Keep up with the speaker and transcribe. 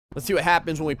Let's see what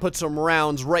happens when we put some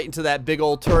rounds right into that big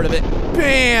old turret of it.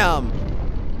 Bam!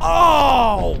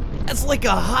 Oh! That's like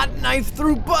a hot knife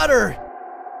through butter!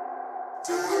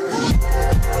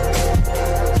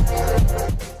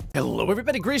 Hello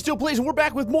everybody, Gray Steel Plays, and we're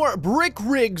back with more Brick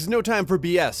Rigs, no time for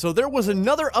BS. So there was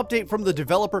another update from the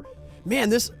developer. Man,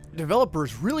 this developer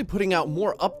is really putting out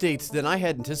more updates than I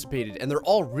had anticipated, and they're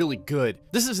all really good.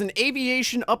 This is an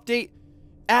aviation update,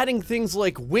 adding things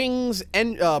like wings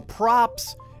and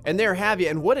props, and there have you.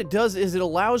 And what it does is it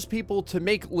allows people to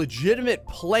make legitimate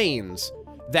planes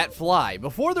that fly.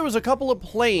 Before, there was a couple of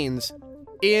planes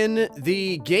in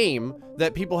the game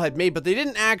that people had made, but they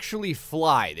didn't actually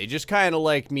fly. They just kind of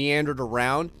like meandered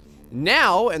around.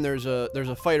 Now, and there's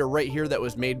a fighter right here that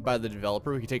was made by the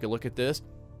developer. We can take a look at this.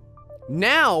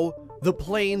 Now, the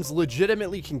planes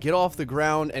legitimately can get off the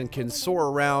ground and can soar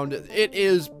around. It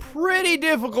is pretty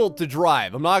difficult to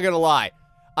drive, I'm not gonna lie.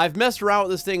 I've messed around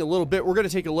with this thing a little bit. We're gonna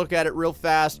take a look at it real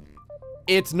fast.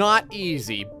 It's not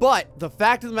easy, but the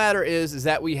fact of the matter is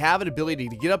that we have an ability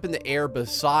to get up in the air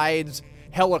besides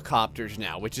helicopters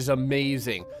now, which is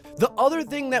amazing. The other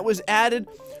thing that was added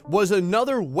was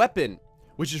another weapon,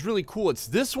 which is really cool. It's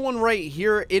this one right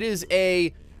here. It is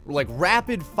a like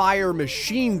rapid fire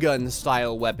machine gun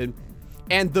style weapon,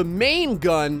 and the main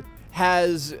gun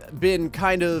has been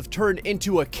kind of turned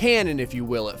into a cannon, if you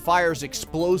will. It fires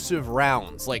explosive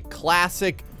rounds, like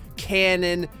classic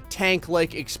cannon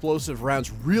tank-like explosive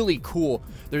rounds. Really cool.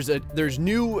 There's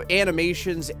new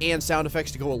animations and sound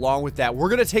effects to go along with that. We're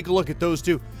gonna take a look at those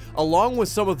too, along with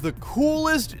some of the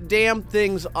coolest damn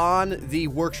things on the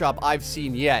workshop I've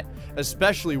seen yet,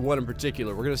 especially one in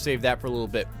particular. We're gonna save that for a little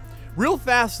bit. Real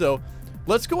fast though,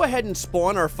 let's go ahead and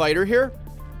spawn our fighter here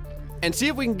and see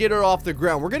if we can get her off the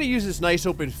ground. We're gonna use this nice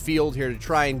open field here to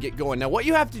try and get going. Now what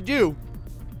you have to do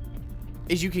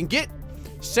is you can get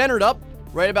centered up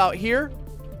right about here,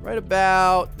 right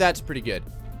about, that's pretty good.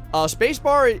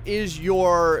 Spacebar is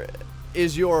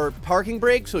your parking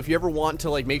brake, so if you ever want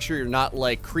to like make sure you're not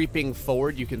like creeping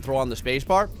forward, you can throw on the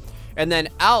spacebar. And then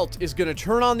Alt is going to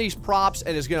turn on these props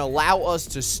and is going to allow us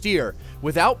to steer.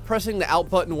 Without pressing the Alt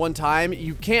button one time,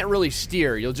 you can't really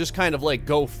steer. You'll just kind of like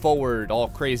go forward all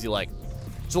crazy like.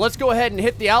 So let's go ahead and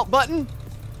hit the Alt button,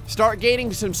 start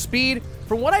gaining some speed.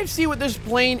 From what I've seen with this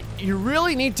plane, you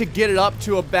really need to get it up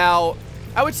to about,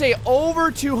 I would say, over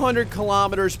 200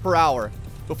 kilometers per hour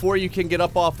before you can get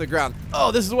up off the ground.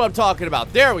 Oh, this is what I'm talking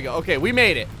about. There we go. Okay, we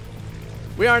made it.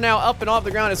 We are now up and off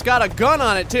the ground. It's got a gun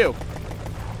on it too.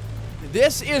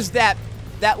 This is that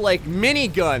like mini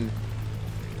gun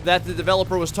that the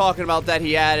developer was talking about that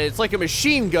he added. It's like a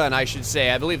machine gun, I should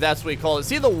say. I believe that's what he called it.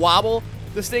 See the wobble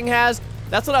this thing has?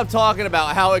 That's what I'm talking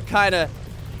about. How it kind of,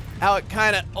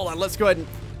 hold on, let's go ahead and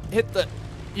hit the,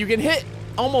 you can hit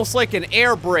almost like an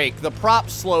air brake. The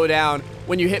props slow down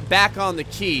when you hit back on the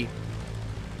key.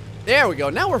 There we go.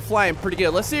 Now we're flying pretty good.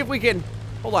 Let's see if we can,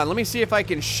 hold on, let me see if I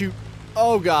can shoot.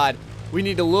 Oh God, we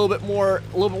need a little bit more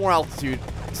altitude.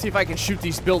 Let's see if I can shoot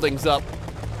these buildings up.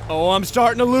 Oh, I'm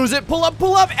starting to lose it. Pull up,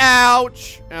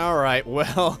 ouch. All right,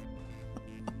 well.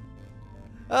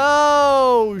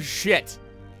 Oh, shit.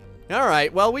 All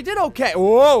right, well, we did okay.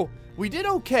 Whoa, we did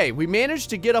okay. We managed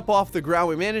to get up off the ground.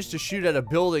 We managed to shoot at a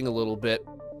building a little bit.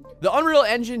 The Unreal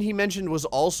Engine he mentioned was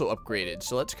also upgraded,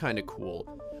 so that's kind of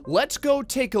cool. Let's go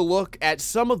take a look at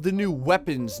some of the new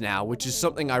weapons now, which is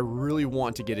something I really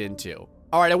want to get into.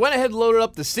 Alright, I went ahead and loaded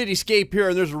up the cityscape here,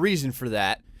 and there's a reason for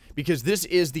that. Because this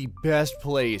is the best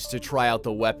place to try out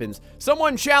the weapons.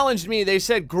 Someone challenged me, they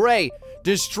said, Gray,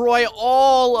 destroy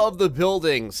all of the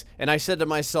buildings. And I said to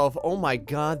myself, oh my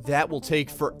God, that will take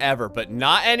forever, but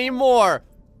not anymore.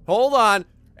 Hold on,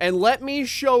 and let me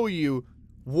show you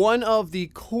one of the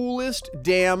coolest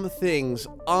damn things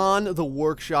on the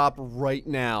workshop right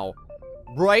now.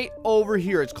 Right over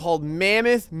here, it's called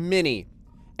Mammoth Mini.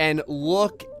 And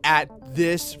look at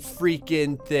this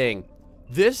freaking thing.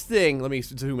 This thing, let me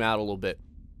zoom out a little bit.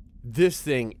 This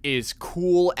thing is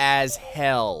cool as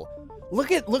hell.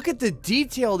 Look at the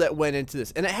detail that went into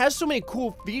this. And it has so many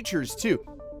cool features too.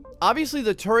 Obviously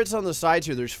the turrets on the sides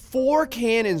here, there's 4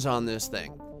 cannons on this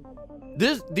thing.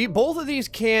 Both of these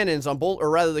cannons on both, or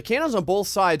rather the cannons on both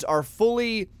sides are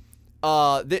fully,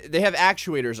 they have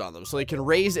actuators on them, so they can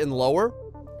raise and lower.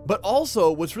 But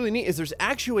also, what's really neat is there's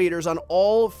actuators on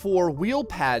all 4 wheel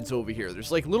pads over here.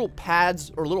 There's like little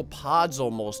pads, or little pods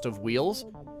almost, of wheels.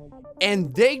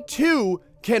 And they too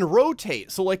can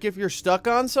rotate. So like if you're stuck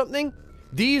on something,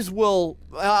 these will,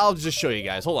 I'll just show you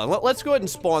guys. Hold on, let's go ahead and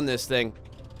spawn this thing.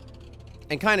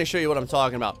 And kind of show you what I'm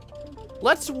talking about.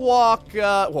 Let's walk,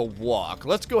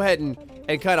 let's go ahead and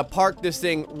and kind of park this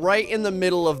thing right in the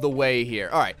middle of the way here.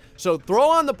 All right, so throw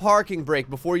on the parking brake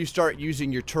before you start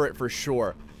using your turret for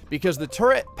sure, because the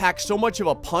turret packs so much of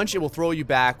a punch, it will throw you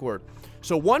backward.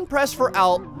 So one press for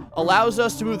Alt allows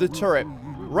us to move the turret.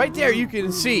 Right there, you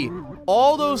can see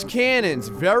all those cannons,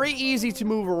 very easy to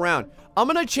move around. I'm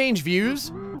gonna change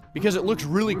views because it looks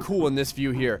really cool in this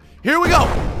view here. Here we go.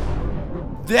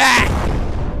 That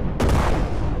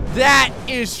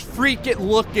is freaking,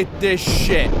 look at this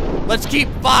shit. Let's keep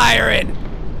firing.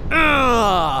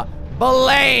 Blam,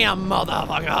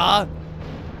 motherfucker.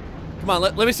 Come on,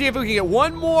 let me see if we can get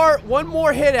one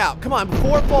more hit out. Come on,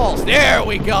 before it falls. There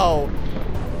we go.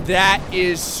 That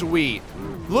is sweet.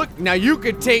 Look, now you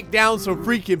could take down some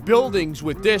freaking buildings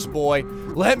with this, boy.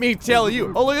 Let me tell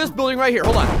you. Oh, look at this building right here.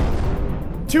 Hold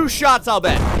on. 2 shots, I'll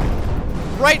bet.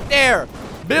 Right there.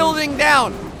 Building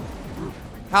down.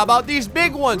 How about these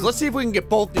big ones? Let's see if we can get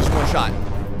both these one shot.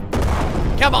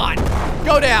 Come on.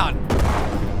 Go down.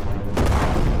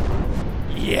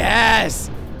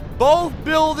 Yes. Both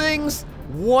buildings,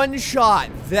 1 shot.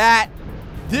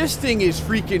 This thing is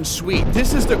freaking sweet.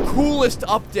 This is the coolest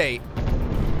update.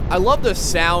 I love the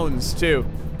sounds too.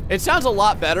 It sounds a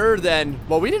lot better than,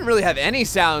 well, we didn't really have any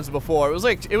sounds before. It was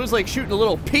like shooting a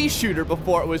little pea shooter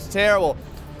before. It was terrible.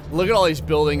 Look at all these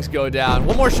buildings go down.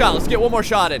 One more shot. Let's get one more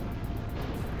shot in.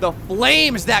 The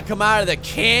flames that come out of the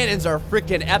cannons are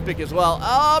freaking epic as well.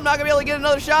 Oh, I'm not gonna be able to get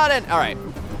another shot in. All right.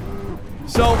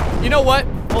 So, you know what?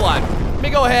 Hold on. Let me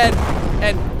go ahead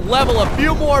and level a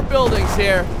few more buildings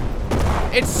here.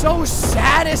 It's so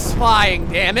satisfying,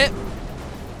 damn it.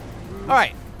 All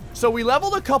right. So we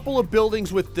leveled a couple of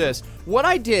buildings with this. What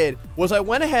I did was I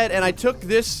went ahead and I took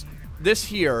this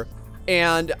here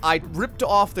and I ripped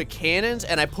off the cannons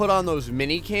and I put on those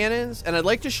mini cannons, and I'd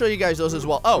like to show you guys those as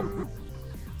well. Oh,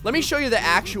 let me show you the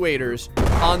actuators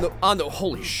on the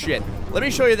holy shit. Let me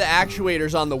show you the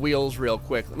actuators on the wheels real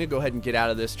quick. Let me go ahead and get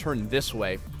out of this, turn this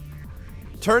way.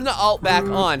 Turn the Alt back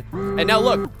on, and now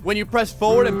look, when you press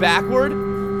forward and backward,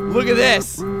 look at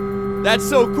this. That's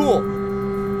so cool.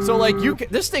 So like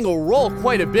this thing will roll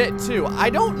quite a bit too.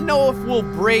 I don't know if we'll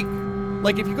break,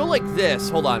 like if you go like this,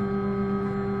 hold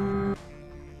on.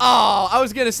 Oh, I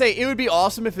was gonna say, it would be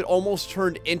awesome if it almost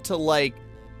turned into like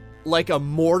a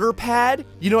mortar pad.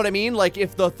 You know what I mean? Like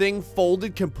if the thing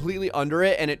folded completely under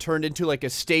it and it turned into like a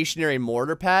stationary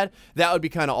mortar pad, that would be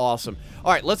kind of awesome.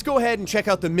 All right, let's go ahead and check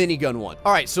out the minigun one.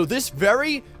 All right, so this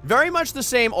very much the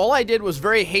same. All I did was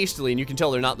very hastily, and you can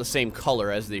tell they're not the same color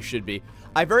as they should be.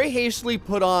 I very hastily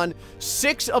put on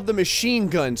 6 of the machine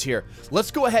guns here.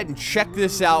 Let's go ahead and check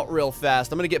this out real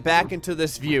fast. I'm gonna get back into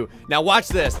this view. Now watch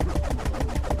this.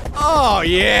 Oh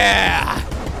yeah!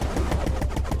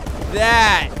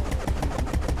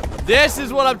 This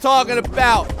is what I'm talking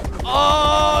about.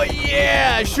 Oh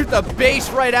yeah! Shoot the base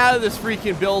right out of this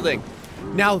freaking building.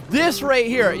 Now this right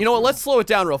here, you know what? Let's slow it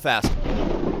down real fast.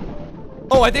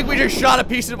 Oh, I think we just shot a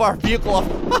piece of our vehicle off.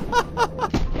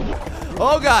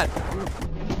 Oh god.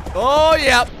 Oh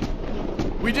yep.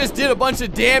 We just did a bunch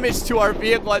of damage to our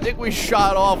vehicle. I think we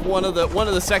shot off one of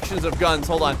the sections of guns.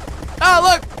 Hold on. Oh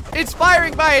look! It's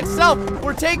firing by itself.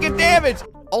 We're taking damage.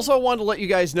 Also, I wanted to let you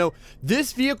guys know,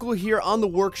 this vehicle here on the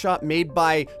workshop made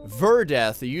by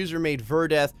Verdeth, the user made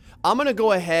Verdeth, I'm going to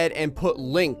go ahead and put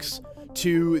links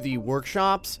to the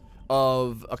workshops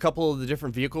of a couple of the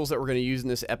different vehicles that we're going to use in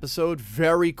this episode.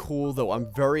 Very cool, though.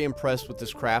 I'm very impressed with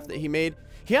this craft that he made.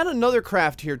 He had another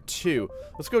craft here, too.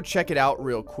 Let's go check it out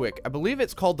real quick. I believe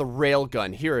it's called the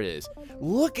railgun. Here it is.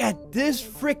 Look at this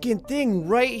freaking thing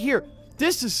right here.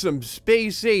 This is some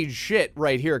space age shit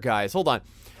right here, guys. Hold on.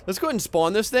 Let's go ahead and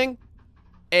spawn this thing,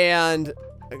 and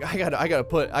I gotta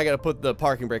put the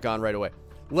parking brake on right away.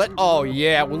 Oh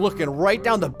yeah, we're looking right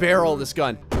down the barrel of this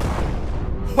gun.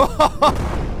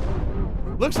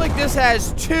 Looks like this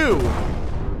has two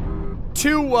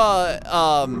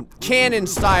cannon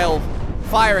style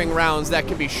firing rounds that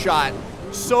can be shot.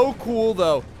 So cool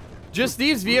though. Just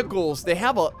these vehicles, they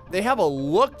have a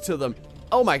look to them.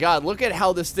 Oh my god, look at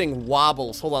how this thing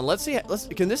wobbles. Hold on, let's see.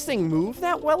 Can this thing move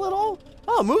that well at all?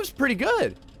 Oh, it moves pretty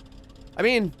good. I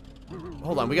mean,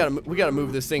 hold on, we gotta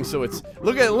move this thing so it's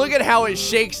look at how it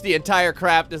shakes the entire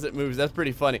craft as it moves. That's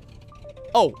pretty funny.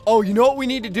 Oh, you know what we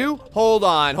need to do? Hold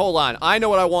on. I know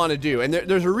what I want to do. And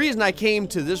there's a reason I came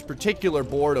to this particular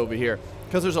board over here,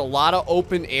 because there's a lot of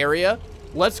open area.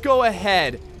 Let's go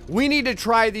ahead. We need to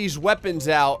try these weapons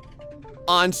out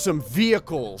on some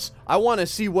vehicles. I want to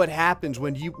see what happens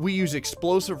when we use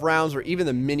explosive rounds or even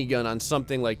the minigun on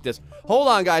something like this. Hold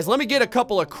on, guys. Let me get a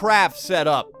couple of crafts set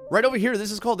up. Right over here,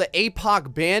 this is called the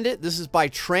Apoc Bandit. This is by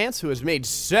Trance, who has made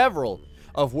several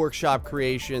of workshop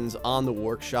creations on the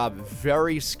workshop.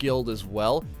 Very skilled as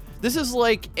well. This is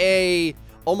like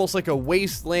almost like a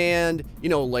wasteland, you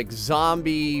know, like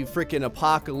zombie, freaking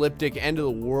apocalyptic, end of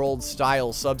the world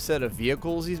style subset of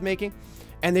vehicles he's making.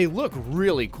 And they look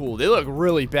really cool. They look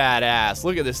really badass.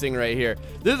 Look at this thing right here.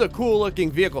 This is a cool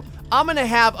looking vehicle. I'm gonna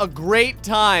have a great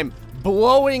time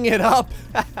blowing it up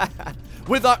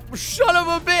with a son of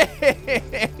a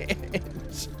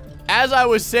bitch. As I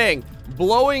was saying,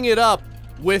 blowing it up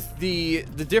with the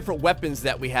different weapons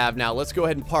that we have now. Let's go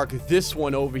ahead and park this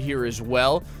one over here as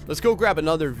well. Let's go grab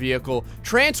another vehicle.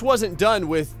 Trance wasn't done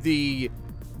with the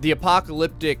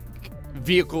apocalyptic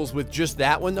vehicles with just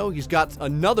that one, though. He's got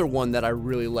another one that I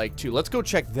really like too. Let's go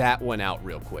check that one out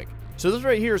real quick. So this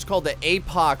right here is called the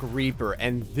Apoc Reaper,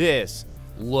 and this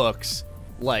looks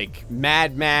like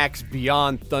Mad Max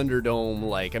Beyond Thunderdome.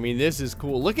 Like, I mean, this is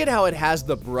cool. Look at how it has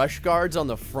the brush guards on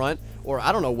the front, or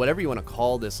I don't know, whatever you want to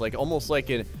call this, like almost like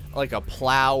a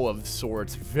plow of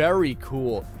sorts. Very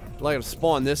cool. I'd like to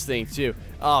spawn this thing too.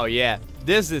 Oh yeah,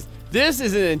 this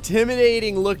is an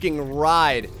intimidating looking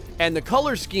ride, and the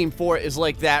color scheme for it is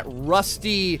like that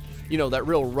rusty, you know, that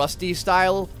real rusty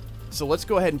style. So let's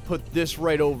go ahead and put this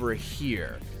right over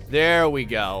here. There we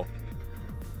go.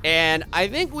 And I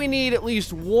think we need at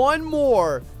least one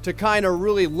more to kind of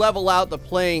really level out the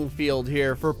playing field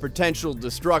here for potential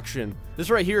destruction. This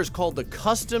right here is called the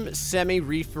Custom Semi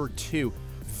Reefer 2.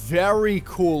 Very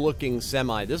cool looking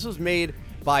semi. This was made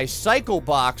by Cycle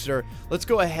Boxer. Let's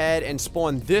go ahead and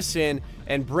spawn this in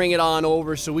and bring it on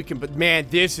over so we can, but man,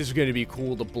 this is going to be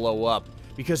cool to blow up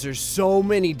because there's so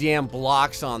many damn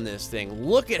blocks on this thing.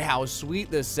 Look at how sweet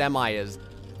this semi is.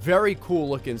 Very cool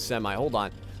looking semi. Hold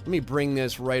on. Let me bring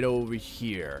this right over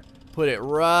here. Put it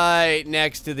right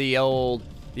next to the old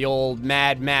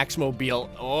Mad Max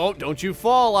mobile. Oh, don't you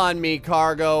fall on me,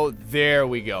 cargo. There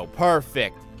we go.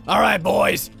 Perfect. All right,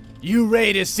 boys. You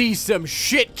ready to see some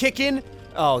shit kicking?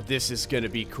 Oh, this is gonna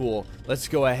be cool. Let's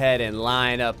go ahead and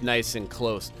line up nice and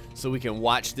close so we can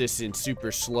watch this in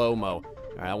super slow-mo. All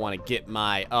right, I want to get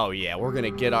my... Oh, yeah, we're gonna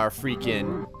get our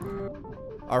freaking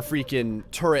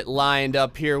turret lined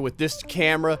up here with this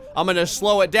camera. I'm gonna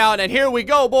slow it down, and here we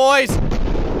go, boys!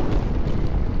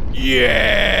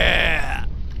 Yeah!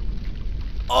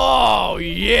 Oh,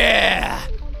 yeah!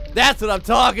 That's what I'm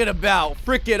talking about.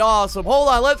 Freaking awesome. Hold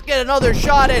on, let's get another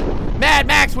shot in. Mad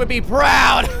Max would be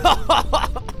proud.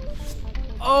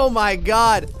 Oh, my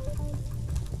God.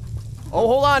 Oh,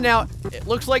 hold on now. It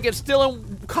looks like it's still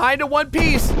in kind of one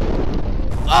piece.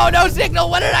 Oh, no signal.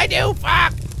 What did I do?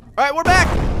 Fuck! All right, we're back.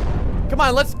 Come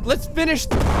on, let's finish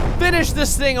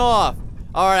this thing off.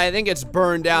 All right, I think it's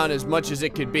burned down as much as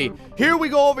it could be. Here we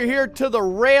go over here to the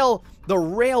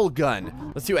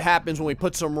railgun. Let's see what happens when we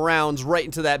put some rounds right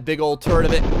into that big old turret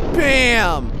of it.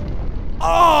 Bam!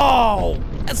 Oh,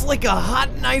 that's like a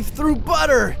hot knife through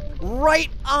butter. Right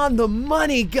on the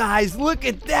money, guys. Look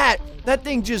at that. That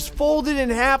thing just folded in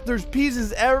half. There's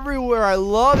pieces everywhere. I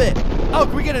love it. Oh,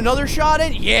 can we get another shot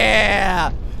in?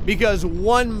 Yeah! Because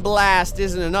one blast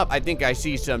isn't enough. I think I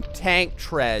see some tank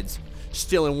treads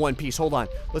still in one piece. Hold on.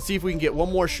 Let's see if we can get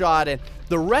one more shot in.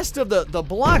 The rest of the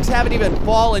blocks haven't even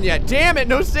fallen yet. Damn it,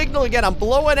 no signal again. I'm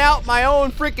blowing out my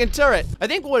own freaking turret. I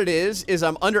think what it is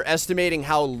I'm underestimating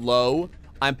how low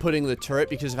I'm putting the turret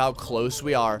because of how close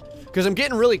we are. Because I'm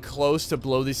getting really close to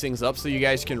blow these things up so you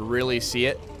guys can really see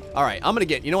it. All right, I'm gonna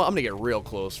get, you know what? I'm gonna get real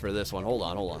close for this one. Hold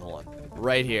on.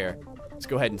 Right here. Let's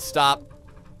go ahead and stop.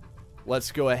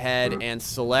 Let's go ahead and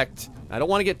select. I don't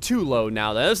want to get too low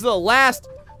now. This is the last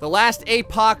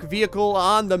Apoc vehicle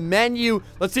on the menu.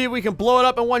 Let's see if we can blow it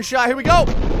up in one shot. Here we go.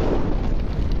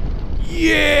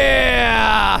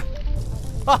 Yeah!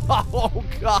 Oh,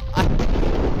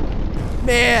 God.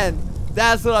 Man,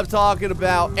 that's what I'm talking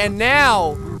about. And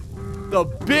now, the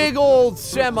big old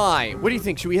semi. What do you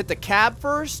think? Should we hit the cab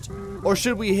first? Or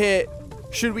should we hit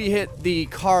the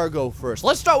cargo first?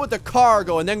 Let's start with the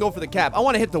cargo and then go for the cab. I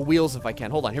want to hit the wheels if I can.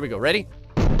 Hold on, here we go. Ready?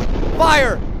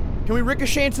 Fire! Can we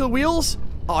ricochet into the wheels?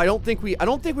 Oh, I don't think we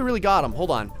really got them.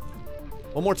 Hold on.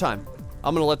 One more time.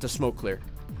 I'm gonna let the smoke clear.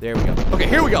 There we go. Okay,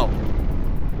 here we go.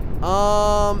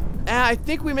 I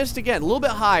think we missed again. A little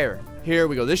bit higher. Here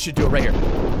we go. This should do it right here.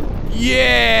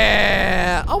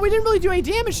 Yeah! Oh, we didn't really do any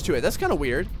damage to it. That's kind of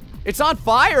weird. It's on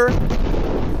fire.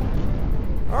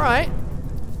 All right.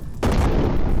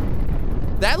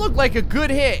 That looked like a good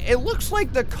hit. It looks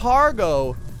like the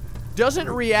cargo doesn't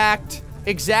react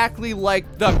exactly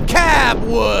like the cab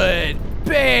would.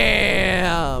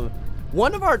 Bam!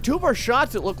 Two of our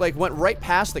shots, it looked like, went right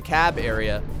past the cab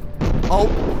area. Oh,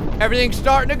 everything's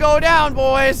starting to go down,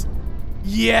 boys.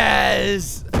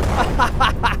 Yes.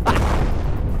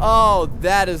 Oh,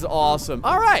 that is awesome.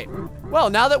 All right. Well,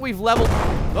 now that we've leveled...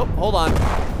 Oh, hold on.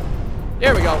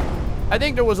 There we go. I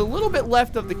think there was a little bit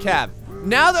left of the cab.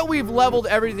 Now that we've leveled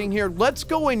everything here, let's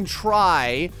go and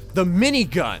try the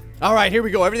minigun. All right, here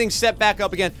we go. Everything's set back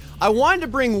up again. I wanted to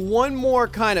bring one more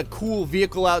kind of cool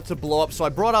vehicle out to blow up, so I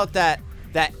brought out that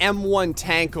M1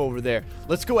 tank over there.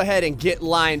 Let's go ahead and get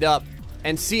lined up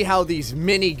and see how these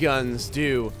miniguns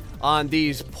do on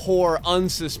these poor,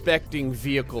 unsuspecting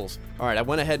vehicles. All right, I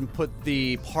went ahead and put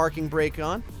the parking brake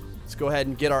on. Let's go ahead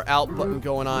and get our out button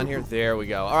going on here. There we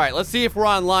go. All right, let's see if we're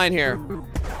online here.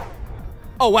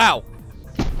 Oh, wow.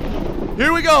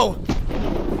 Here we go.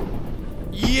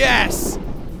 Yes.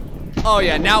 Oh,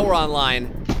 yeah, now we're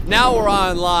online. Now we're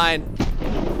online.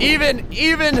 Even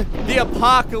the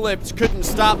apocalypse couldn't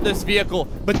stop this vehicle,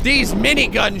 but these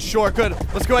miniguns sure could.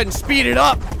 Let's go ahead and speed it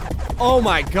up. Oh,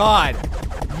 my God.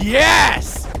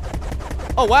 Yes.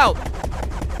 Oh, wow.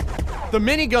 The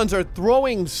miniguns are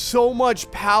throwing so much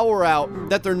power out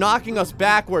that they're knocking us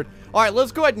backward. All right,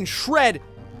 let's go ahead and shred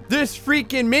this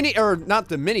freaking not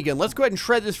the minigun. Let's go ahead and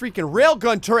shred this freaking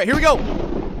railgun turret. Here we go.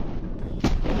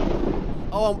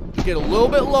 Oh, get a little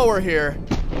bit lower here.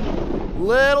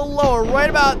 Little lower, right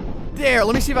about there.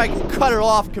 Let me see if I can cut it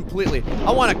off completely.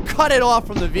 I want to cut it off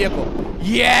from the vehicle.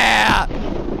 Yeah.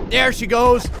 There she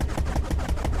goes.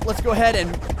 Let's go ahead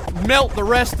and melt the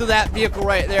rest of that vehicle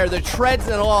right there. The treads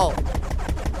and all.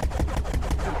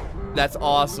 That's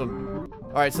awesome.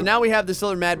 All right, so now we have this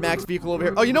other Mad Max vehicle over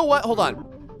here. Oh, you know what? Hold on.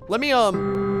 Let me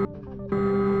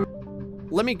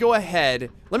go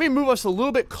ahead. Let me move us a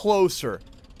little bit closer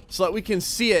so that we can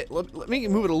see it. Let me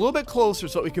move it a little bit closer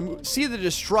so that we can see the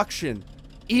destruction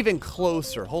even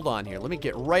closer. Hold on here. Let me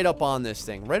get right up on this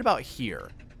thing. Right about here.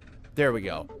 There we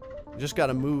go. Just got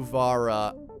to move our,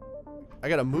 I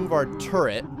got to move our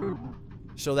turret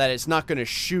so that it's not going to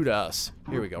shoot us.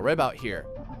 Here we go. Right about here.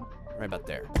 Right about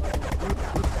there.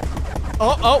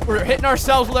 Oh, we're hitting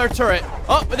ourselves with our turret.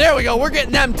 Oh, there we go. We're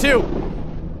getting them too.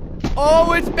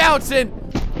 Oh, it's bouncing.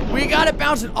 We got it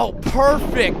bouncing. Oh,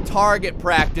 perfect target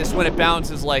practice when it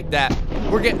bounces like that.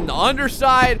 We're getting the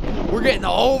underside. We're getting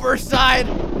the overside.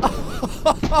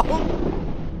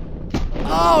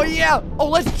 Oh, yeah. Oh,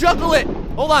 let's juggle it.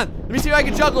 Hold on. Let me see if I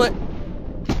can juggle it.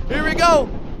 Here we go.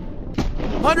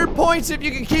 100 points if you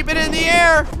can keep it in the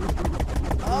air.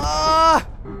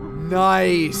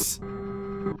 Nice.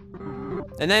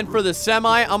 And then for the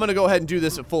semi, I'm gonna go ahead and do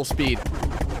this at full speed.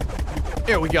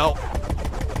 Here we go.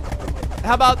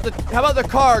 How about the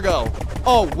cargo?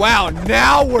 Oh wow,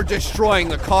 now we're destroying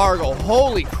the cargo.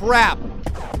 Holy crap.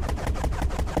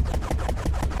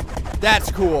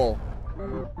 That's cool.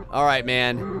 All right,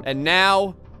 man. And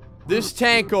now this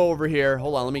tank over here.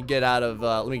 Hold on, let me get out of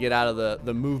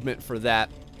the movement for that.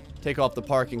 Take off the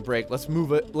parking brake. Let's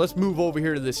move it. Let's move over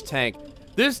here to this tank.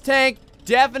 This tank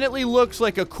definitely looks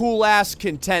like a cool-ass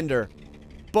contender,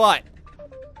 but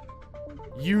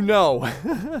you know.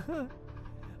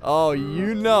 Oh,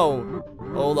 you know.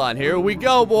 Hold on, here we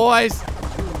go, boys.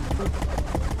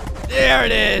 There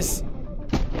it is.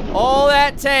 All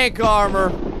that tank armor.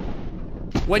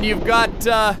 When you've got,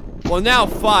 well, now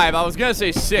 5. I was gonna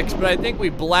say 6, but I think we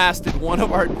blasted one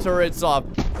of our turrets off.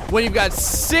 When you've got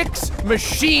 6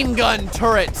 machine gun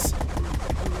turrets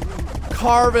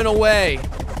carving away.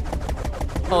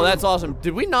 Oh, that's awesome.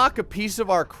 Did we knock a piece of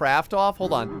our craft off?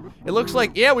 Hold on. It looks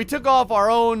like, yeah, we took off our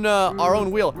own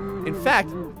wheel. In fact,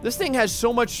 this thing has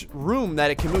so much room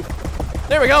that it can move.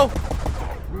 There we go.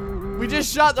 We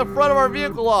just shot the front of our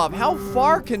vehicle off. How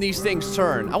far can these things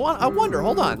turn? I wonder.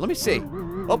 Hold on. Let me see.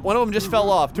 Oh, one of them just fell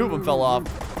off. 2 of them fell off.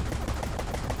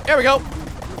 There we go.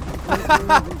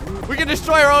 We can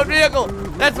destroy our own vehicle.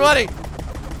 That's funny.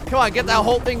 Come on, get that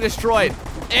whole thing destroyed.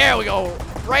 There we go.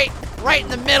 Right in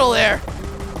the middle there.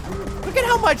 Look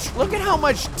at how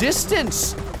much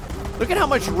distance. Look at how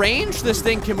much range this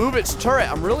thing can move its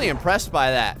turret. I'm really impressed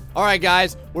by that. All right,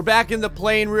 guys, we're back in the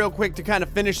plane real quick to kind of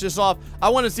finish this off. I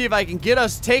want to see if I can get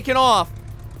us taken off,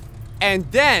 and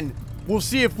then we'll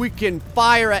see if we can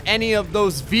fire at any of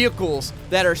those vehicles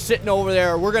that are sitting over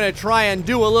there. We're gonna try and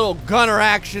do a little gunner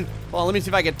action. Well, let me see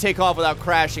if I can take off without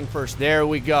crashing first. There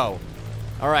we go.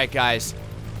 All right, guys.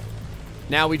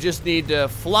 Now we just need to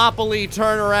floppily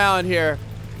turn around here.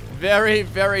 Very,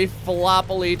 very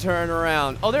floppily turn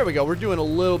around. Oh, there we go. We're doing a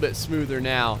little bit smoother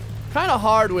now. Kind of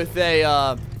hard with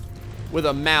a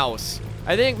mouse.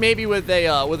 I think maybe with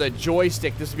a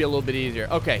joystick this would be a little bit easier.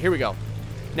 Okay, here we go.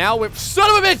 Now we're,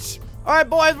 son of a bitch! All right,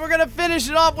 boys, we're gonna finish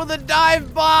it off with a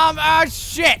dive bomb. Ah,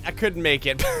 shit! I couldn't make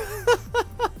it.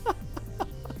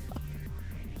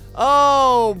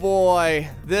 Oh boy,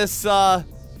 this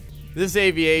This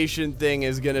aviation thing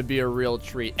is gonna be a real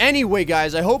treat. Anyway,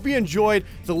 guys, I hope you enjoyed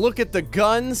the look at the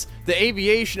guns, the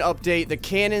aviation update, the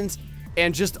cannons,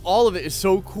 and just all of it is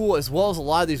so cool, as well as a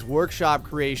lot of these workshop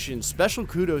creations. Special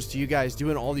kudos to you guys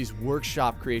doing all these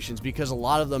workshop creations, because a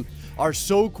lot of them are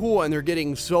so cool and they're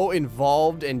getting so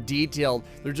involved and detailed.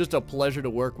 They're just a pleasure to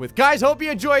work with. Guys, hope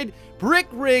you enjoyed Brick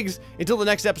Rigs. Until the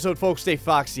next episode, folks, stay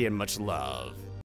foxy and much love.